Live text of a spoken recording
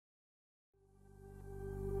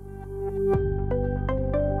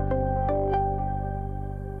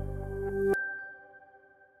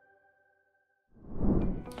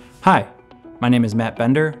Hi, my name is Matt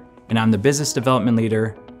Bender, and I'm the Business Development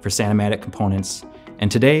Leader for Sani-Matic Components.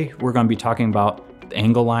 And today we're going to be talking about the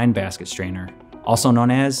Angle-Line Basket Strainer, also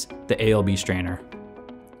known as the ALB strainer.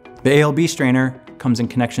 The ALB strainer comes in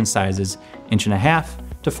connection sizes 1.5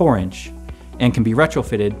 to 4 inch and can be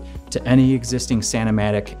retrofitted to any existing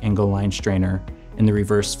Sani-Matic Angle-Line strainer in the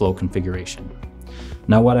reverse flow configuration.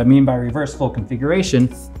 Now, what I mean by reverse flow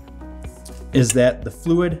configuration is that the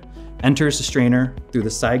fluid enters the strainer through the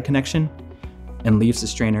side connection and leaves the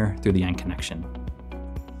strainer through the end connection.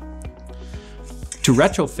 To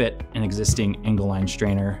retrofit an existing Angle-Line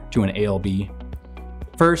strainer to an ALB,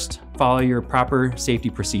 first, follow your proper safety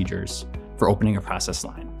procedures for opening a process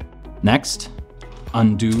line. Next,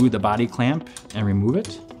 undo the body clamp and remove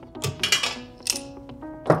it.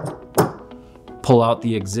 Pull out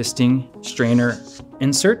the existing strainer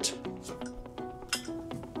insert.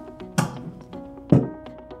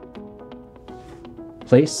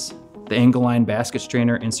 Place the Angle-Line basket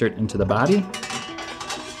strainer insert into the body.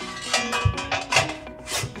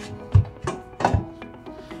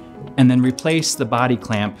 And then replace the body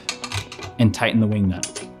clamp and tighten the wing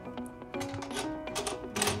nut.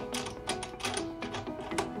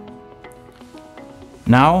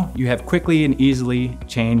 Now you have quickly and easily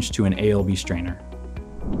changed to an ALB strainer.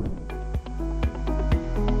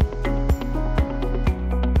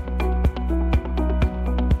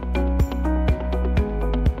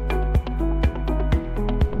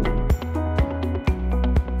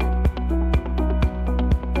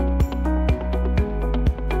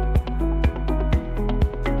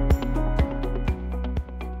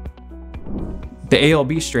 The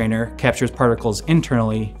ALB strainer captures particles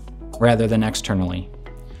internally rather than externally.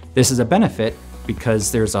 This is a benefit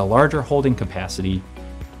because there's a larger holding capacity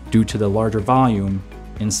due to the larger volume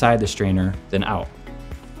inside the strainer than out.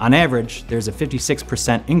 On average, there's a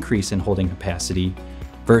 56% increase in holding capacity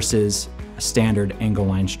versus a standard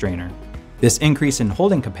Angle-Line strainer. This increase in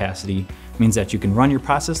holding capacity means that you can run your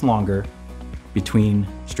process longer between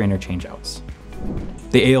strainer changeouts.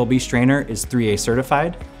 The ALB strainer is 3A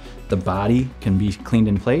certified. The body can be cleaned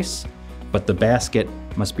in place, but the basket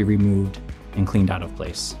must be removed and cleaned out of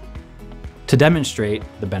place. To demonstrate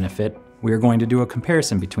the benefit, we are going to do a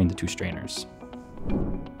comparison between the two strainers.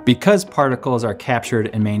 Because particles are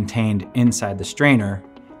captured and maintained inside the strainer,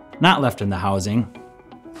 not left in the housing,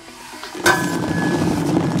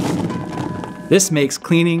 this makes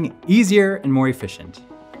cleaning easier and more efficient.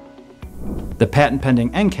 The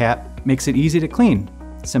patent-pending end cap makes it easy to clean.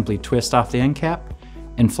 Simply twist off the end cap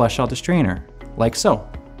and flush out the strainer, like so.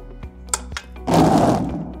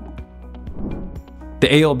 The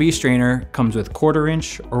ALB strainer comes with 1/4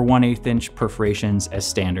 inch or 1/8 inch perforations as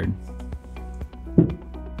standard.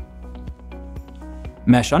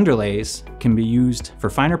 Mesh underlays can be used for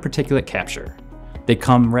finer particulate capture. They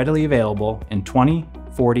come readily available in 20,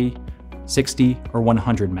 40, 60, or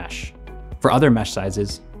 100 mesh. For other mesh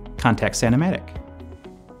sizes, contact Sani-Matic.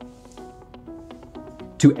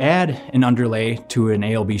 To add an underlay to an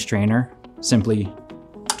ALB strainer, simply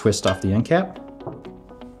twist off the end cap,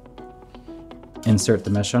 insert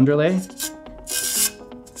the mesh underlay,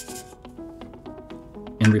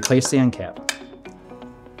 and replace the end cap.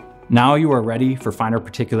 Now you are ready for finer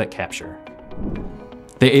particulate capture.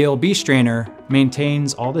 The ALB strainer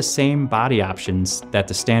maintains all the same body options that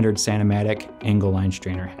the standard Sani-Matic Angle-Line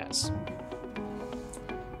strainer has.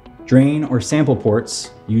 Drain or sample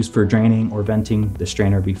ports used for draining or venting the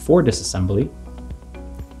strainer before disassembly.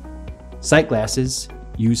 Sight glasses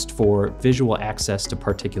used for visual access to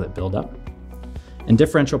particulate buildup. And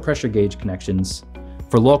differential pressure gauge connections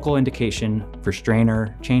for local indication for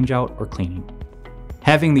strainer changeout or cleaning.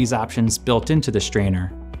 Having these options built into the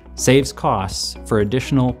strainer saves costs for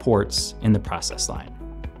additional ports in the process line.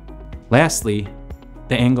 Lastly,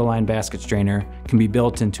 the Angle-Line basket strainer can be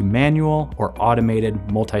built into manual or automated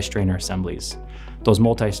multi-strainer assemblies. Those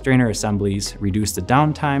multi-strainer assemblies reduce the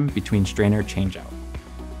downtime between strainer changeout.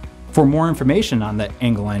 For more information on the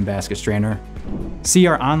Angle-Line basket strainer, see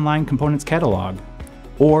our online components catalog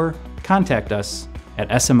or contact us at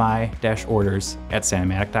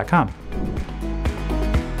smi-orders@sanimatic.com.